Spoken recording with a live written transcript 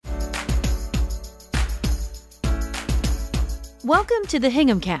Welcome to the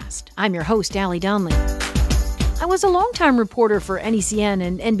Hingham Cast. I'm your host, Allie Donnelly. I was a longtime reporter for NECN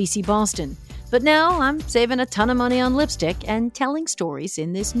and NBC Boston, but now I'm saving a ton of money on lipstick and telling stories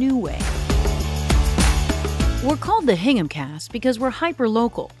in this new way. We're called the Hingham Cast because we're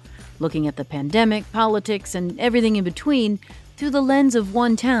hyper-local, looking at the pandemic, politics, and everything in between through the lens of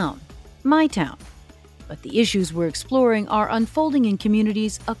one town, my town. But the issues we're exploring are unfolding in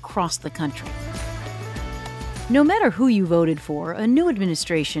communities across the country. No matter who you voted for, a new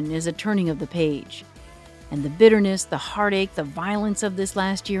administration is a turning of the page. And the bitterness, the heartache, the violence of this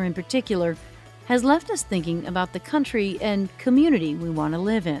last year in particular has left us thinking about the country and community we want to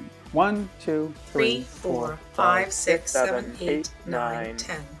live in. 1, 2, 3, 4, 5, 6, 7, 8, 9,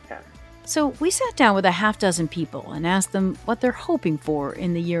 10. So we sat down with a half dozen people and asked them what they're hoping for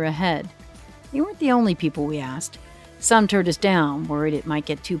in the year ahead. They weren't the only people we asked. Some turned us down, worried it might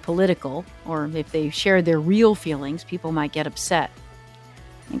get too political, or if they shared their real feelings, people might get upset.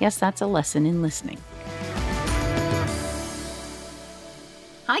 I guess that's a lesson in listening.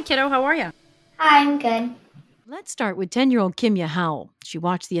 Hi, kiddo. How are you? Hi, I'm good. Let's start with 10-year-old Kimya Howell. She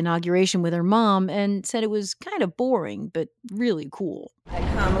watched the inauguration with her mom and said it was kind of boring, but really cool. I,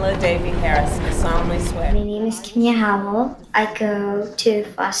 Kamala Harris, do solemnly swear. My name is Kimya Howell. I go to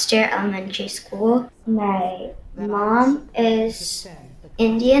Foster Elementary School. My mom is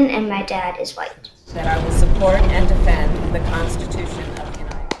Indian and my dad is white. That I will support and defend the Constitution of the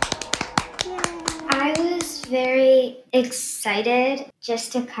United States. I was very excited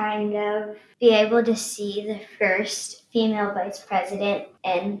just to kind of be able to see the first female vice president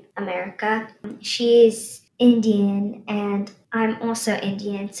in America. She's Indian and I'm also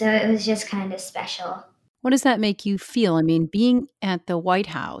Indian, so it was just kind of special. What does that make you feel? I mean, being at the White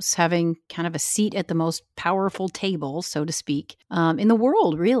House, having kind of a seat at the most powerful table, so to speak, in the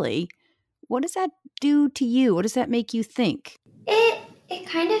world, really, what does that do to you? What does that make you think? It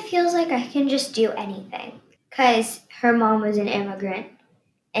kind of feels like I can just do anything because her mom was an immigrant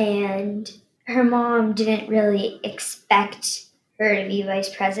and her mom didn't really expect her to be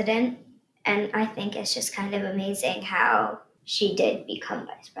vice president. And I think it's just kind of amazing how she did become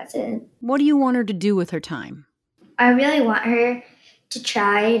vice president. What do you want her to do with her time? I really want her to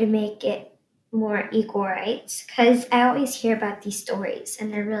try to make it more equal rights because I always hear about these stories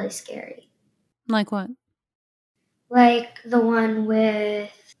and they're really scary. Like what? Like the one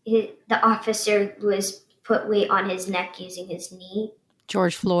with the officer was put weight on his neck using his knee.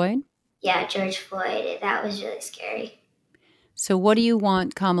 George Floyd? Yeah, George Floyd. That was really scary. So what do you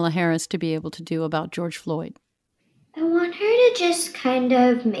want Kamala Harris to be able to do about George Floyd? I want her to just kind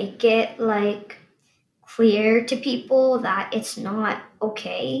of make it like clear to people that it's not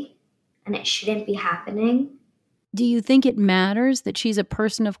okay and it shouldn't be happening. Do you think it matters that she's a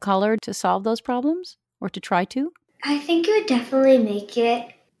person of color to solve those problems or to try to? I think it would definitely make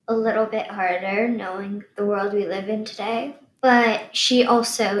it a little bit harder knowing the world we live in today. But she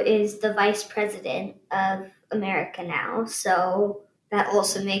also is the vice president of America now, so that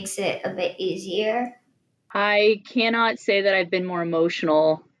also makes it a bit easier. I cannot say that I've been more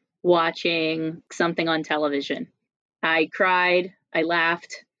emotional watching something on television. I cried, I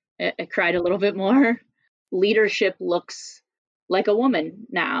laughed, I cried a little bit more. Leadership looks like a woman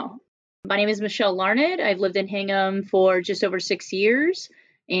now. My name is Michelle Larned. I've lived in Hingham for just over 6 years,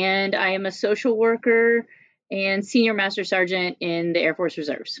 and I am a social worker and senior master sergeant in the Air Force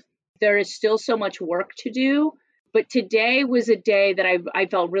Reserves. There is still so much work to do, but today was a day that I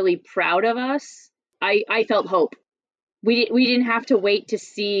felt really proud of us. I felt hope. We didn't have to wait to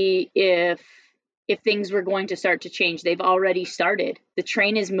see if things were going to start to change. They've already started. The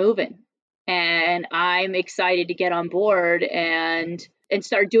train is moving, and I'm excited to get on board and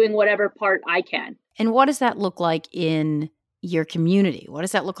start doing whatever part I can. And what does that look like in your community? What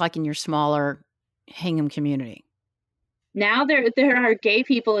does that look like in your smaller Hingham community? Now there are gay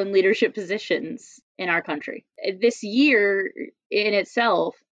people in leadership positions in our country. This year in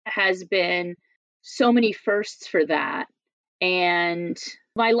itself has been so many firsts for that. And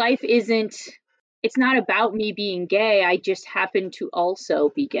my life it's not about me being gay. I just happen to also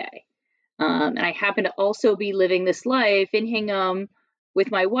be gay. And I happen to also be living this life in Hingham with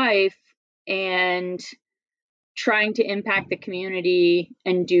my wife and trying to impact the community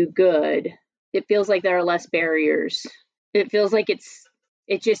and do good. It feels like there are less barriers. It feels like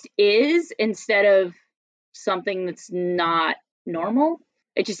it just is instead of something that's not normal.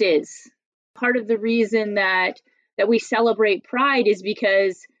 It just is. Part of the reason that we celebrate Pride is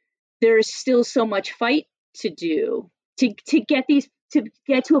because there's still so much fight to do to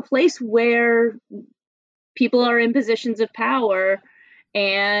get to a place where people are in positions of power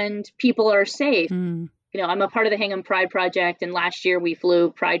and people are safe. I'm a part of the Hingham Pride Project, and last year we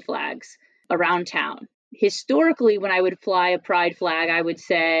flew pride flags around town. Historically, when I would fly a pride flag, I would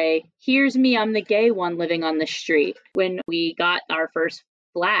say, here's me, I'm the gay one living on the street. When we got our first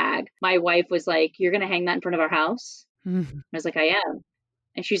flag, my wife was like, you're going to hang that in front of our house? I was like, I am.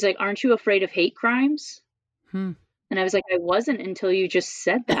 And she's like, aren't you afraid of hate crimes? And I was like, I wasn't until you just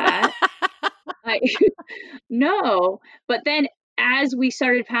said that. No. But then as we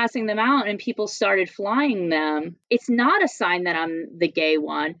started passing them out and people started flying them, it's not a sign that I'm the gay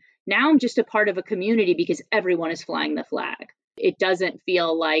one. Now I'm just a part of a community because everyone is flying the flag. It doesn't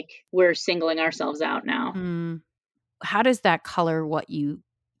feel like we're singling ourselves out now. How does that color what you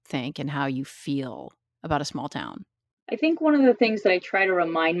think and how you feel about a small town? I think one of the things that I try to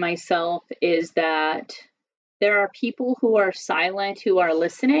remind myself is that there are people who are silent, who are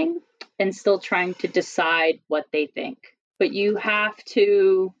listening and still trying to decide what they think. But you have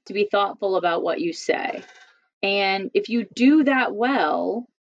to be thoughtful about what you say. And if you do that well,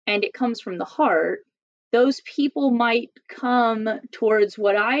 and it comes from the heart, those people might come towards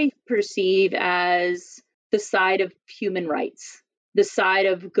what I perceive as the side of human rights, the side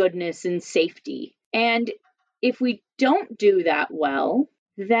of goodness and safety. And if we don't do that well,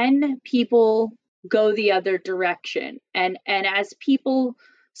 then people go the other direction. And as people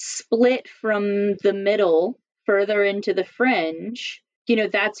split from the middle further into the fringe,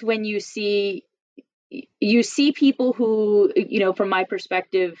 that's when you see people who, from my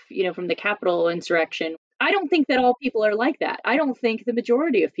perspective, from the Capitol insurrection, I don't think that all people are like that. I don't think the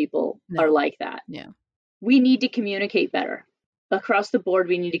majority of people are like that. Yeah. We need to communicate better. Across the board,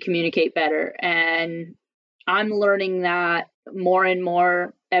 we need to communicate better. And I'm learning that more and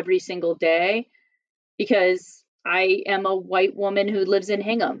more every single day because I am a white woman who lives in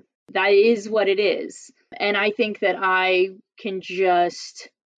Hingham. That is what it is. And I think that I can just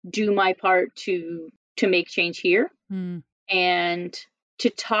do my part to make change here and to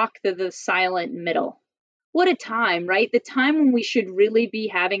talk to the silent middle. What a time, right? The time when we should really be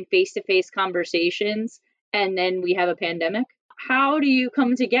having face-to-face conversations and then we have a pandemic. How do you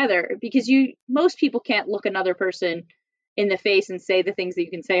come together? Because most people can't look another person in the face and say the things that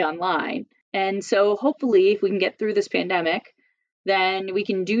you can say online. And so hopefully if we can get through this pandemic, then we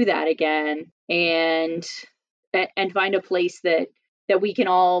can do that again and find a place that we can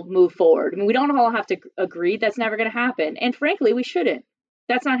all move forward. I mean, we don't all have to agree. That's never going to happen. And frankly, we shouldn't.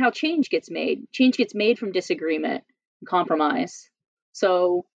 That's not how change gets made. Change gets made from disagreement and compromise.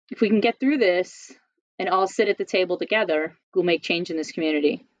 So if we can get through this and all sit at the table together, we'll make change in this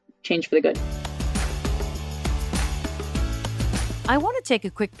community. Change for the good. I want to take a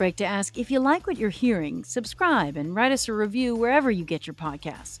quick break to ask if you like what you're hearing, subscribe and write us a review wherever you get your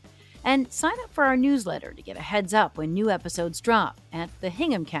podcasts. And sign up for our newsletter to get a heads up when new episodes drop at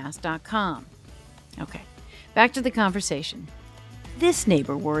thehinghamcast.com. Okay, back to the conversation. This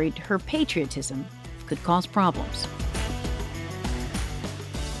neighbor worried her patriotism could cause problems.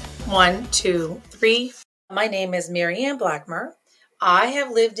 1, 2, 3. My name is Mary Ann Blackmer. I have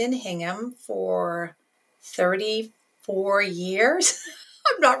lived in Hingham for 34 years.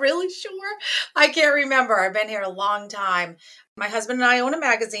 I'm not really sure. I can't remember. I've been here a long time. My husband and I own a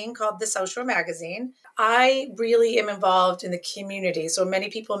magazine called The South Shore Magazine. I really am involved in the community. So many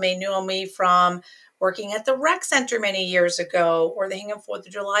people may know me from working at the rec center many years ago or the Hingham 4th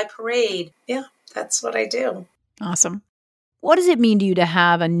of July parade. Yeah, that's what I do. Awesome. What does it mean to you to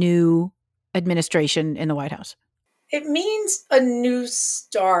have a new administration in the White House? It means a new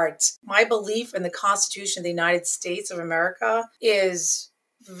start. My belief in the Constitution of the United States of America is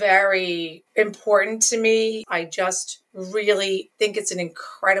very important to me. I just really think it's an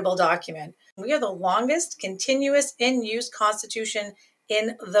incredible document. We are the longest continuous in use Constitution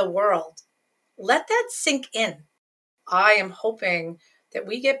in the world. Let that sink in. I am hoping that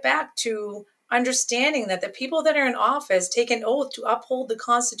we get back to understanding that the people that are in office take an oath to uphold the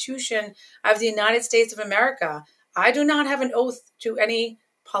Constitution of the United States of America. I do not have an oath to any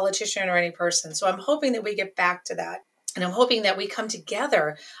politician or any person. So I'm hoping that we get back to that. And I'm hoping that we come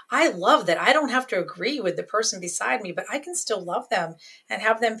together. I love that I don't have to agree with the person beside me, but I can still love them and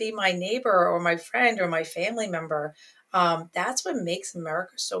have them be my neighbor or my friend or my family member. That's what makes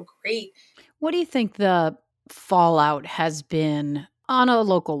America so great. What do you think the fallout has been on a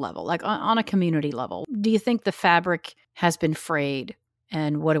local level, like on a community level? Do you think the fabric has been frayed?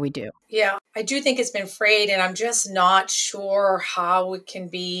 And what do we do? Yeah, I do think it's been frayed, and I'm just not sure how it can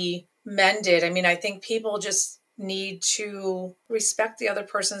be mended. I mean, I think people just need to respect the other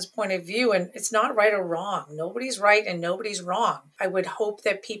person's point of view, and it's not right or wrong. Nobody's right and nobody's wrong. I would hope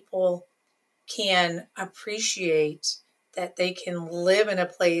that people can appreciate that they can live in a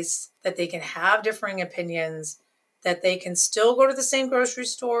place, that they can have differing opinions, that they can still go to the same grocery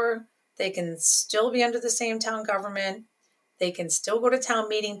store, they can still be under the same town government, they can still go to town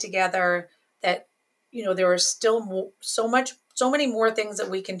meeting together, that, there are still so many more things that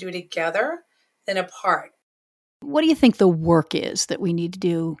we can do together than apart. What do you think the work is that we need to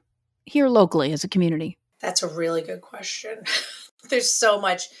do here locally as a community? That's a really good question. There's so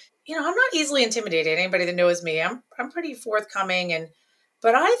much. I'm not easily intimidated. Anybody that knows me, I'm pretty forthcoming,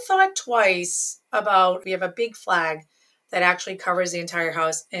 but I thought twice about, we have a big flag that actually covers the entire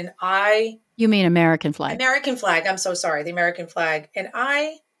house, and You mean American flag? American flag. I'm so sorry, the American flag. And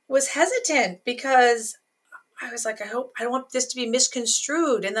I was hesitant because I was like, I don't want this to be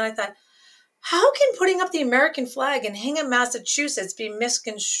misconstrued. And then I thought, how can putting up the American flag in Hingham, Massachusetts be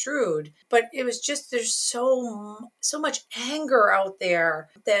misconstrued? But it was just, there's so much anger out there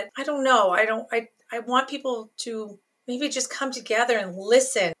that I don't know. I want people to maybe just come together and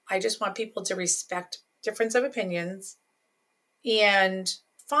listen. I just want people to respect difference of opinions and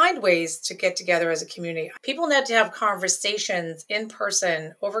find ways to get together as a community. People need to have conversations in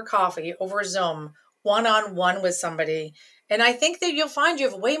person, over coffee, over Zoom, one-on-one with somebody. And I think that you'll find you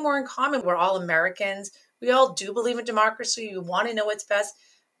have way more in common. We're all Americans. We all do believe in democracy. We want to know what's best.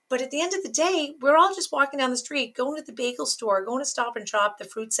 But at the end of the day, we're all just walking down the street, going to the bagel store, going to Stop and Shop, the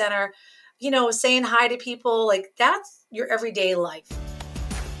fruit center, saying hi to people. Like, that's your everyday life.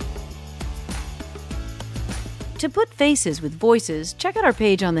 To put faces with voices, check out our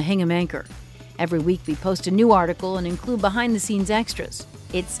page on the Hingham Anchor. Every week we post a new article and include behind-the-scenes extras.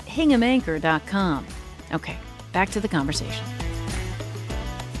 It's hinghamanchor.com. Okay, back to the conversation.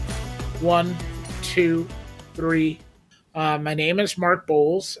 1, 2, 3. My name is Mark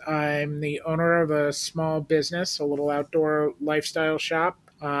Bowles. I'm the owner of a small business, a little outdoor lifestyle shop.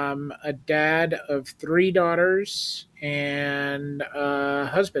 I'm a dad of 3 daughters and a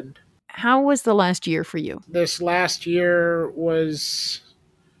husband. How was the last year for you? This last year was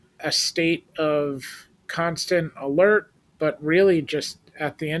a state of constant alert, but really just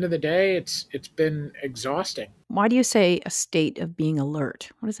at the end of the day, it's been exhausting. Why do you say a state of being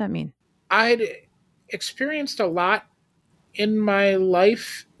alert? What does that mean? I'd experienced a lot in my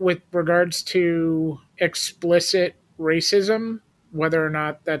life with regards to explicit racism, whether or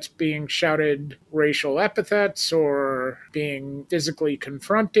not that's being shouted racial epithets or being physically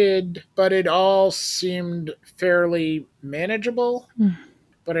confronted, but it all seemed fairly manageable.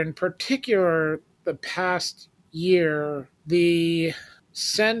 But in particular, the past year, the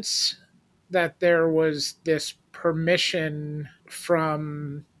sense that there was this permission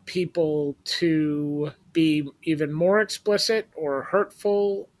from people to be even more explicit or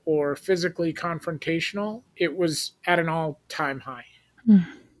hurtful or physically confrontational, it was at an all-time high.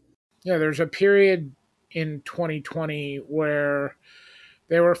 There's a period in 2020 where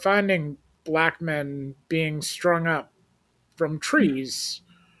they were finding black men being strung up from trees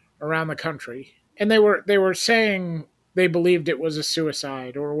around the country, and they were saying they believed it was a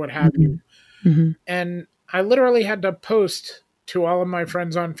suicide or what have you. And I literally had to post to all of my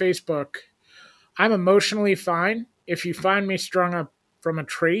friends on Facebook, I'm emotionally fine. If you find me strung up from a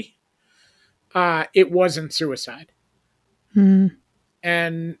tree, it wasn't suicide.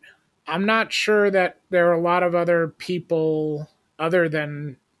 And I'm not sure that there are a lot of other people other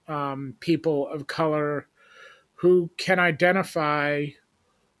than people of color who can identify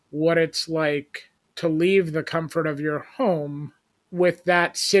what it's like to leave the comfort of your home with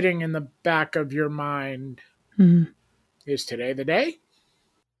that sitting in the back of your mind. Is today the day?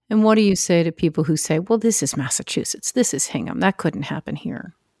 And what do you say to people who say, well, this is Massachusetts, this is Hingham, that couldn't happen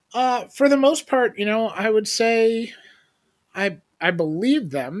here? For the most part, I would say I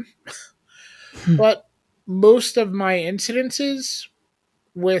believe them. But most of my incidences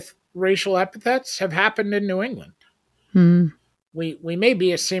with racial epithets have happened in New England. We may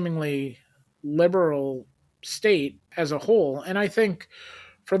be a seemingly liberal state as a whole, and I think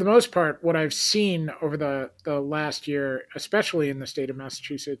for the most part, what I've seen over the last year, especially in the state of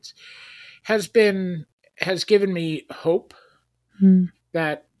Massachusetts, has given me hope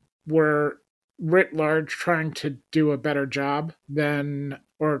that we're writ large trying to do a better job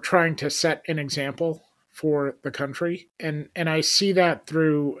or trying to set an example for the country. And I see that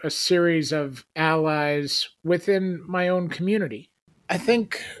through a series of allies within my own community. I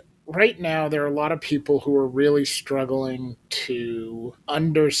think right now there are a lot of people who are really struggling to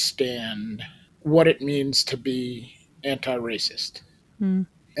understand what it means to be anti-racist.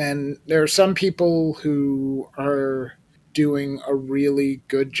 And there are some people who are doing a really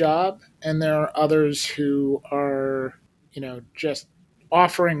good job, and there are others who are, just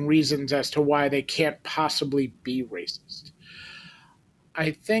offering reasons as to why they can't possibly be racist.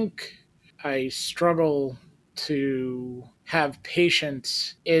 I think I struggle to have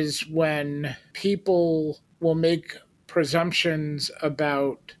patience is when people will make presumptions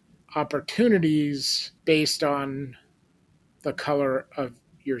about opportunities based on the color of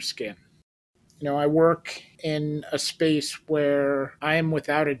your skin. I work in a space where I am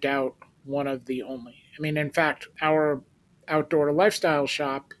without a doubt one of the only. In fact, our outdoor lifestyle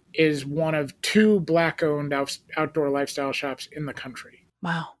shop is one of two Black-owned outdoor lifestyle shops in the country.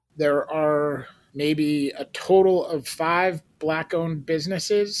 Wow. There are maybe a total of 5 Black-owned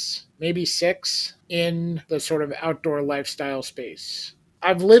businesses, maybe 6, in the sort of outdoor lifestyle space.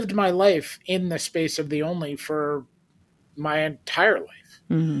 I've lived my life in the space of the only for my entire life.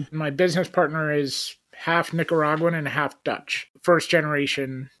 Mm-hmm. My business partner is half Nicaraguan and half Dutch, first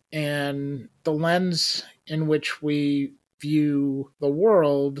generation. And the lens in which we view the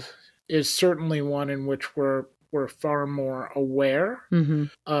world is certainly one in which we're far more aware Mm-hmm.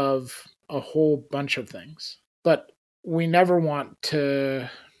 of a whole bunch of things. But we never want to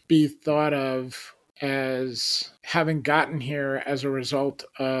be thought of as having gotten here as a result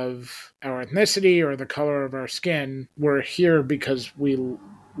of our ethnicity or the color of our skin. We're here because we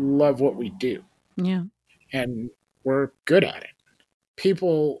love what we do. Yeah. And we're good at it.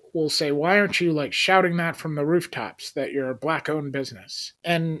 People will say, why aren't you shouting that from the rooftops that you're a Black-owned business?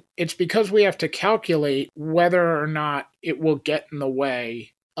 And it's because we have to calculate whether or not it will get in the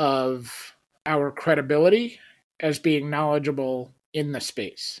way of our credibility as being knowledgeable in the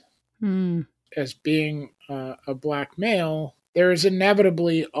space. Mm. As being a Black male, there is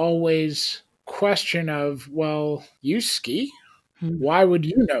inevitably always question of, well, you ski? Why would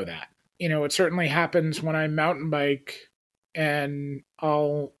you know that? It certainly happens when I mountain bike and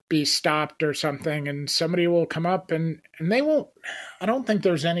I'll be stopped or something and somebody will come up and they won't, I don't think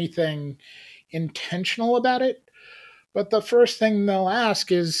there's anything intentional about it, but the first thing they'll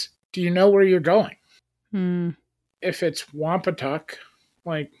ask is, do you know where you're going? Mm. If it's Wampatuck,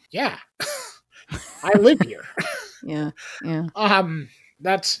 yeah, I live here. Yeah. Yeah.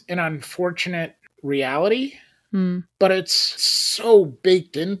 That's an unfortunate reality, Mm. but it's so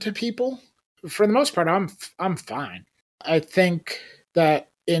baked into people. For the most part, I'm fine. I think that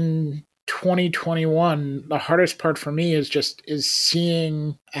in 2021, the hardest part for me is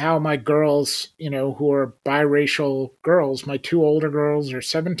seeing how my girls, who are biracial girls, my 2 older girls are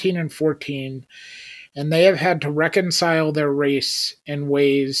 17 and 14, and they have had to reconcile their race in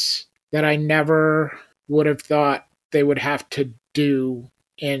ways that I never would have thought they would have to do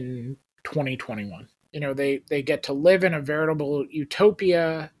in 2021. They get to live in a veritable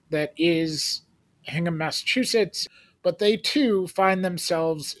utopia that is Hingham, Massachusetts, but they too find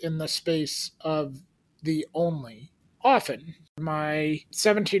themselves in the space of the only. Often, my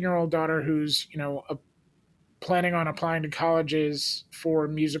 17-year-old daughter, who's, planning on applying to colleges for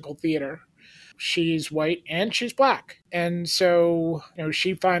musical theater, she's white and she's Black. And so,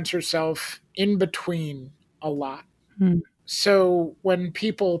 she finds herself in between a lot. Mm. So when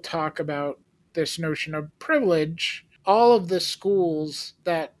people talk about this notion of privilege, all of the schools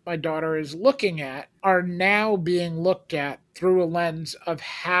that my daughter is looking at are now being looked at through a lens of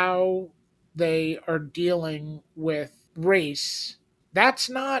how they are dealing with race. That's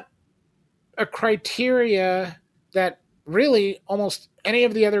not a criteria that really almost any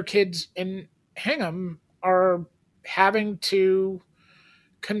of the other kids in Hingham are having to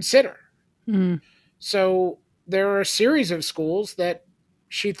consider. Mm. So there are a series of schools that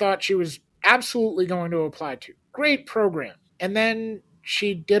she thought she was absolutely going to apply to. Great program. And then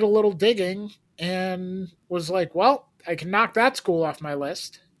she did a little digging and was like, well, I can knock that school off my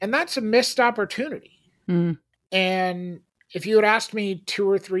list. And that's a missed opportunity. Mm. And if you had asked me 2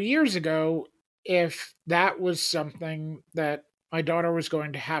 or 3 years ago if that was something that my daughter was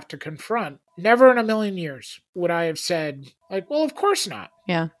going to have to confront, never in a million years would I have said, well, of course not.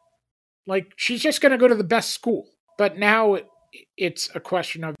 Yeah. She's just going to go to the best school. But now it's a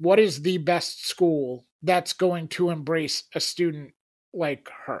question of what is the best school that's going to embrace a student like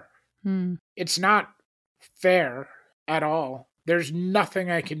her. Mm. It's not fair at all. There's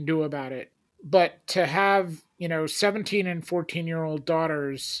nothing I can do about it. But to have, 17 and 14-year-old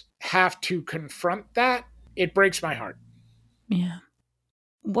daughters have to confront that, it breaks my heart. Yeah.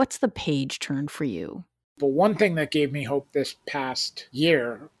 What's the page turn for you? But one thing that gave me hope this past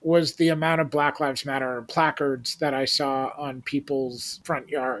year was the amount of Black Lives Matter placards that I saw on people's front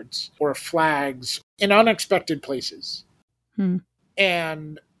yards or flags in unexpected places.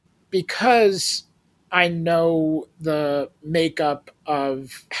 And because I know the makeup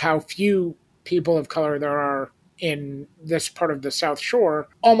of how few people of color there are in this part of the South Shore,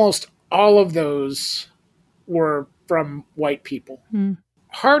 almost all of those were from white people.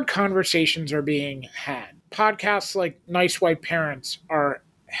 Hard conversations are being had. Podcasts like Nice White Parents are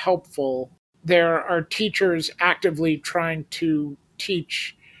helpful. There are teachers actively trying to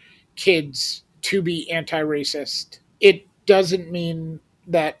teach kids to be anti-racist. It doesn't mean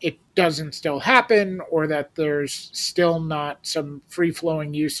that it doesn't still happen or that there's still not some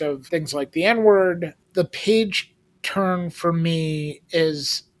free-flowing use of things like the N-word. The page turn for me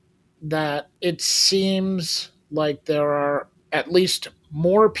is that it seems like there are at least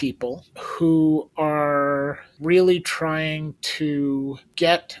more people who are really trying to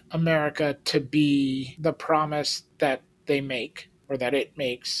get America to be the promise that they make or that it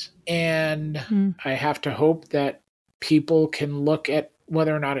makes. And I have to hope that people can look at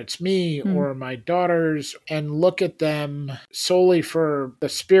whether or not it's me or my daughters and look at them solely for the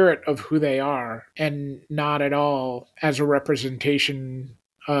spirit of who they are and not at all as a representation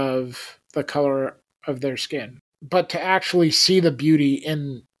of the color of their skin, but to actually see the beauty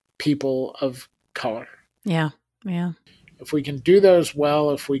in people of color. Yeah. Yeah. If we can do those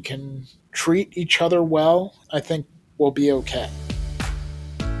well, if we can treat each other well, I think we'll be okay.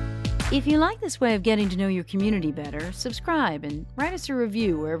 If you like this way of getting to know your community better, subscribe and write us a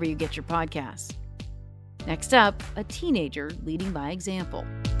review wherever you get your podcasts. Next up, a teenager leading by example.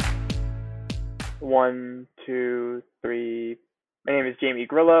 1, 2, 3. My name is Jamie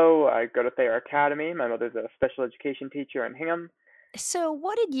Grillo. I go to Thayer Academy. My mother's a special education teacher in Hingham. So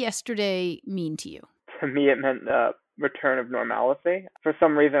what did yesterday mean to you? To me, it meant a return of normalcy. For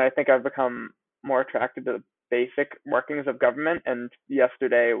some reason, I think I've become more attracted to the basic workings of government, and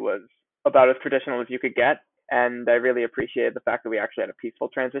yesterday was about as traditional as you could get. And I really appreciated the fact that we actually had a peaceful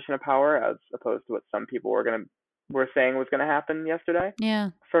transition of power, as opposed to what some people were saying was going to happen yesterday. Yeah.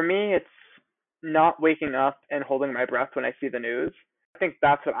 For me, it's not waking up and holding my breath when I see the news. I think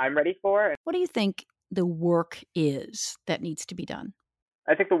that's what I'm ready for. What do you think the work is that needs to be done?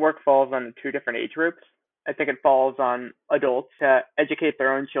 I think the work falls on 2 different age groups. I think it falls on adults to educate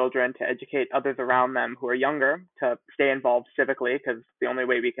their own children, to educate others around them who are younger, to stay involved civically, because the only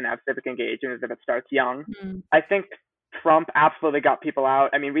way we can have civic engagement is if it starts young. I think Trump absolutely got people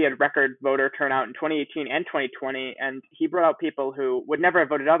out. I mean, we had record voter turnout in 2018 and 2020, and he brought out people who would never have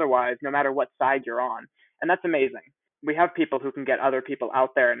voted otherwise, no matter what side you're on. And that's amazing. We have people who can get other people out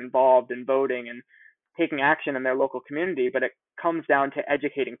there and involved in voting and taking action in their local community, but it comes down to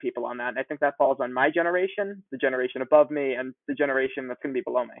educating people on that. And I think that falls on my generation, the generation above me, and the generation that's going to be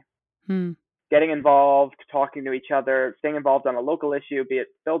below me. Getting involved, talking to each other, staying involved on a local issue, be it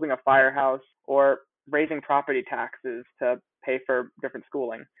building a firehouse or raising property taxes to pay for different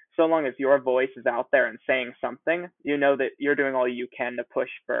schooling. So long as your voice is out there and saying something, you know that you're doing all you can to push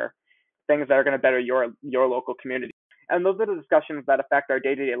for things that are going to better your local community. And those are the discussions that affect our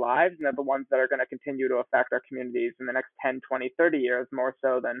day-to-day lives, and they're the ones that are going to continue to affect our communities in the next 10, 20, 30 years, more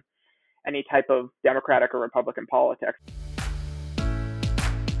so than any type of Democratic or Republican politics.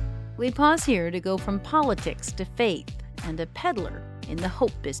 We pause here to go from politics to faith and a peddler in the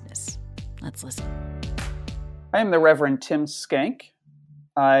hope business. Let's listen. I am the Reverend Tim Skank.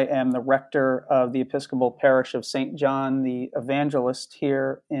 I am the rector of the Episcopal Parish of St. John the Evangelist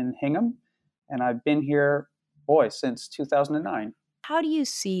here in Hingham, and I've been here since 2009. How do you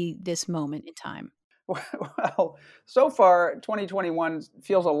see this moment in time? Well, so far, 2021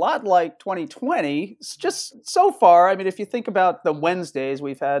 feels a lot like 2020. It's just so far. I mean, if you think about the Wednesdays,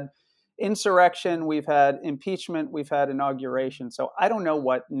 we've had insurrection, we've had impeachment, we've had inauguration. So I don't know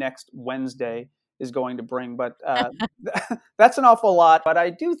what next Wednesday is going to bring, but that's an awful lot. But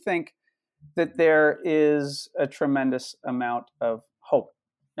I do think that there is a tremendous amount of hope.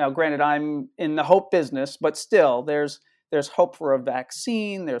 Now, granted, I'm in the hope business, but still, there's hope for a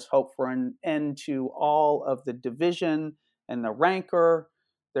vaccine. There's hope for an end to all of the division and the rancor.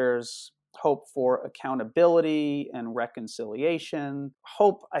 There's hope for accountability and reconciliation.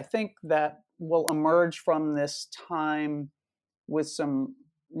 Hope, I think, that will emerge from this time with some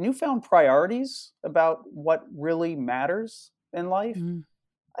newfound priorities about what really matters in life.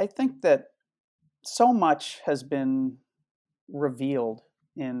 I think that so much has been revealed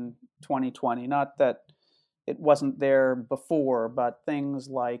in 2020. Not that it wasn't there before, but things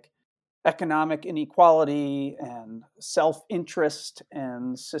like economic inequality and self-interest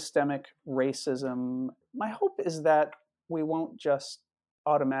and systemic racism. My hope is that we won't just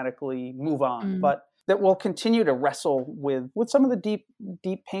automatically move on, but that we'll continue to wrestle with some of the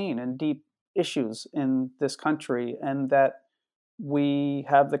deep pain and deep issues in this country, and that we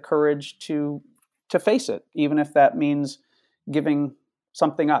have the courage to face it, even if that means giving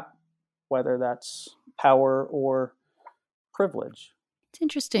something up, whether that's power or privilege. It's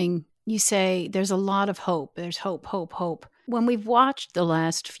interesting. You say there's a lot of hope. There's hope, hope, hope. When we've watched the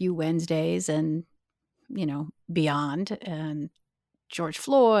last few Wednesdays and, beyond, and George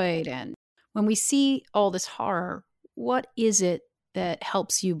Floyd, and when we see all this horror, what is it that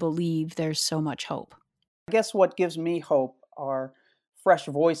helps you believe there's so much hope? I guess what gives me hope are fresh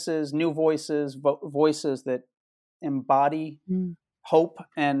voices, new voices, voices that embody hope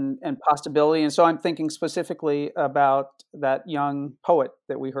and possibility. And so I'm thinking specifically about that young poet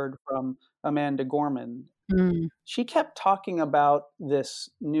that we heard from, Amanda Gorman. She kept talking about this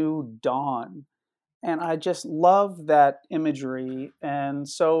new dawn. And I just love that imagery. And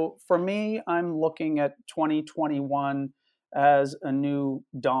so for me, I'm looking at 2021 as a new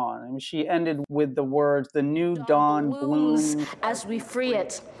dawn. I mean, she ended with the words, "The new dawn blooms as we free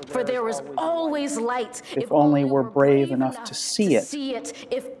it, for there is always light. If only we're brave enough to see it.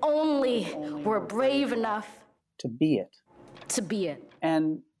 If only we're brave enough to be it." to be it.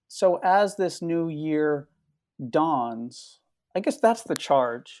 And so as this new year dawns, I guess that's the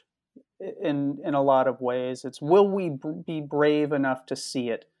charge in a lot of ways. It's, will we be brave enough to see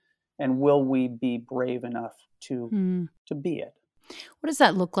it? And will we be brave enough to be it? What does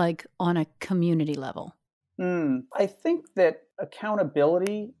that look like on a community level? I think that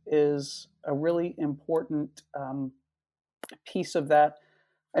accountability is a really important piece of that.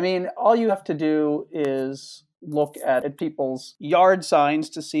 I mean, all you have to do is look at people's yard signs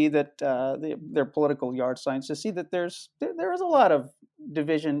to see that their political yard signs to see that there is a lot of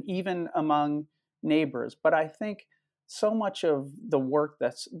division even among neighbors. But I think so much of the work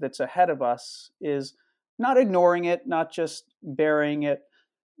that's ahead of us is not ignoring it, not just burying it,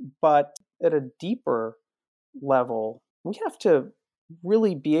 but at a deeper level, we have to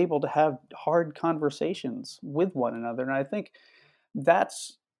really be able to have hard conversations with one another. And I think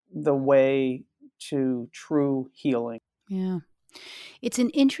that's the way to true healing. Yeah. It's an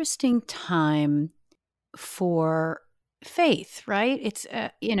interesting time for faith, right? It's,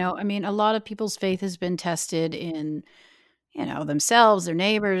 a lot of people's faith has been tested in, themselves, their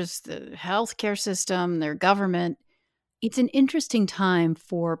neighbors, the healthcare system, their government. It's an interesting time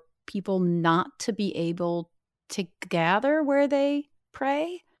for people not to be able to gather where they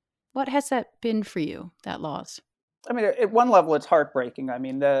pray. What has that been for you, that loss? I mean, at one level, it's heartbreaking. I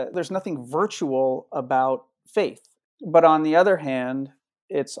mean, there's nothing virtual about faith. But on the other hand,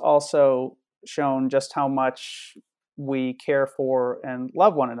 it's also shown just how much we care for and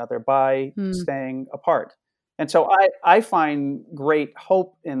love one another by staying apart. And so I find great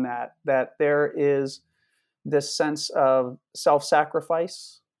hope in that there is this sense of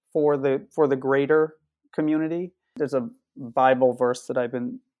self-sacrifice for the greater community. There's a Bible verse that I've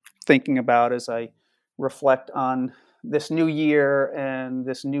been thinking about as I reflect on this new year and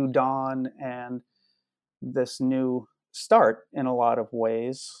this new dawn and this new start in a lot of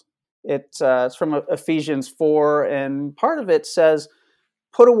ways. It's from Ephesians 4, and part of it says,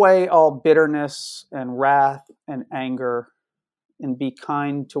 "Put away all bitterness and wrath and anger, and be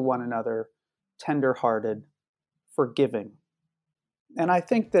kind to one another, tender-hearted, forgiving." And I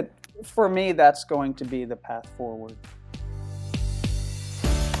think that for me, that's going to be the path forward.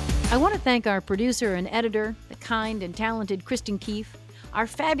 I want to thank our producer and editor, the kind and talented Kristen Keefe. Our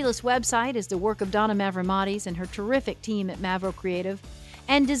fabulous website is the work of Donna Mavromatis and her terrific team at Mavro Creative.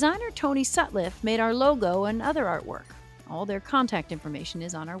 And designer Tony Sutliff made our logo and other artwork. All their contact information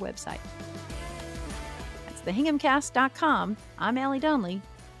is on our website. That's thehinghamcast.com. I'm Allie Donnelly.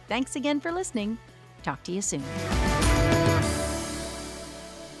 Thanks again for listening. Talk to you soon.